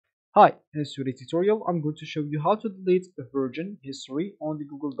Hi, in this today's tutorial, I'm going to show you how to delete the version history on the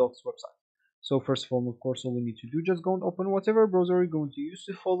Google Docs website. So first of all, of course, all we need to do, just go and open whatever browser you're going to use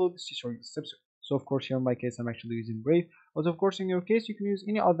to follow this tutorial steps. So of course, here in my case, I'm actually using Brave, but of course, in your case, you can use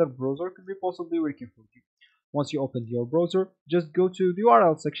any other browser, could be possibly working for you. Once you open your browser, just go to the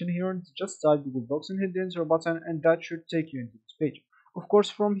URL section here and just type Google Docs and hit the enter button, and that should take you into this page. Of course,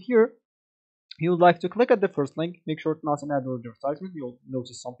 from here, you would like to click at the first link, make sure it's not an ad or advertisement. You'll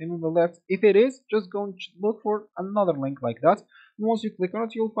notice something on the left. If it is, just go and look for another link like that. And once you click on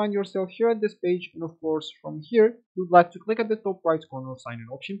it, you'll find yourself here at this page. And of course, from here, you'd like to click at the top right corner sign in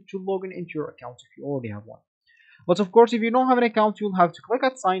option to log in into your account if you already have one. But of course, if you don't have an account, you'll have to click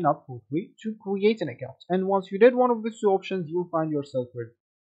at sign up for free to create an account. And once you did one of these two options, you'll find yourself here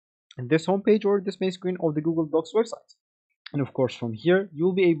in this homepage or this main screen of the Google Docs website. And of course, from here,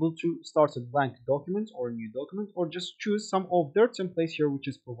 you'll be able to start a blank document or a new document, or just choose some of their templates here, which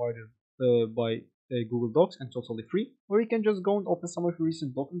is provided by Google Docs and totally free. Or you can just go and open some of your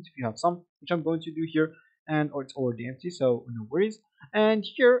recent documents if you have some, which I'm going to do here, and or it's already empty, so no worries. And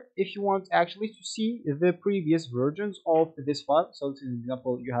here, if you want actually to see the previous versions of this file, so for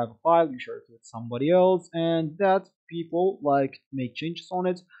example, you have a file, you share it with somebody else, and that people like make changes on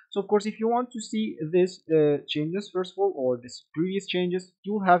it. So of course, if you want to see this changes first of all, or this previous changes,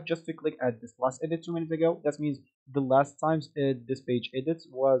 you'll have just to click at this last edit 2 minutes ago. That means the last times this page edit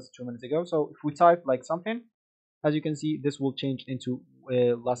was 2 minutes ago. So if we type like something, as you can see, this will change into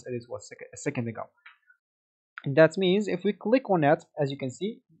last edit was a second ago. And that means if we click on it, as you can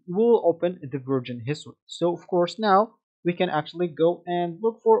see, we'll open the version history. So of course, now we can actually go and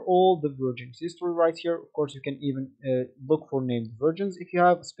look for all the versions history right here. Of course, you can even look for named versions if you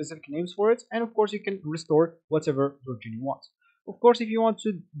have specific names for it. And of course, you can restore whatever version you want. Of course, if you want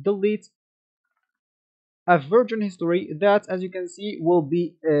to delete a version history, that, as you can see, will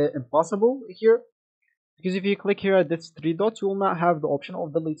be impossible here. Because if you click here at this three dots, you will not have the option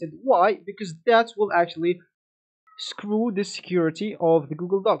of deleted. Why? Because that will actually screw the security of the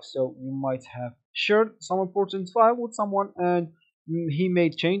Google Docs. So you might have shared some important file with someone, and he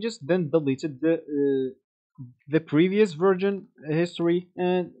made changes, then deleted the previous version history,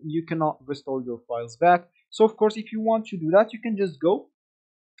 and you cannot restore your files back. So of course, if you want to do that, you can just go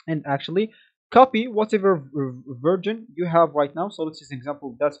and actually copy whatever version you have right now. So let's just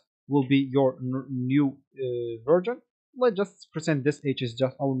example that will be your new version. Let's just pretend this H is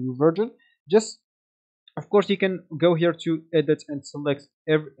just our new version. Just of course, you can go here to edit and select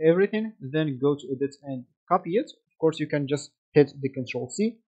everything, then go to edit and copy it. Of course, you can just hit the Control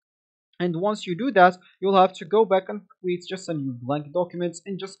C. And once you do that, you'll have to go back and create just a new blank document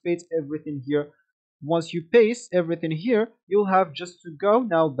and just paste everything here. Once you paste everything here, you'll have just to go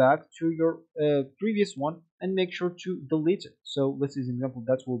now back to your previous one and make sure to delete it. So let's use an example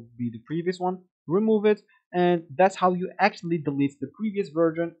that will be the previous one. Remove it, and that's how you actually delete the previous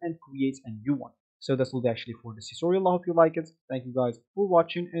version and create a new one. So this will be actually for this tutorial. I hope you like it. Thank you guys for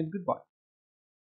watching, and goodbye.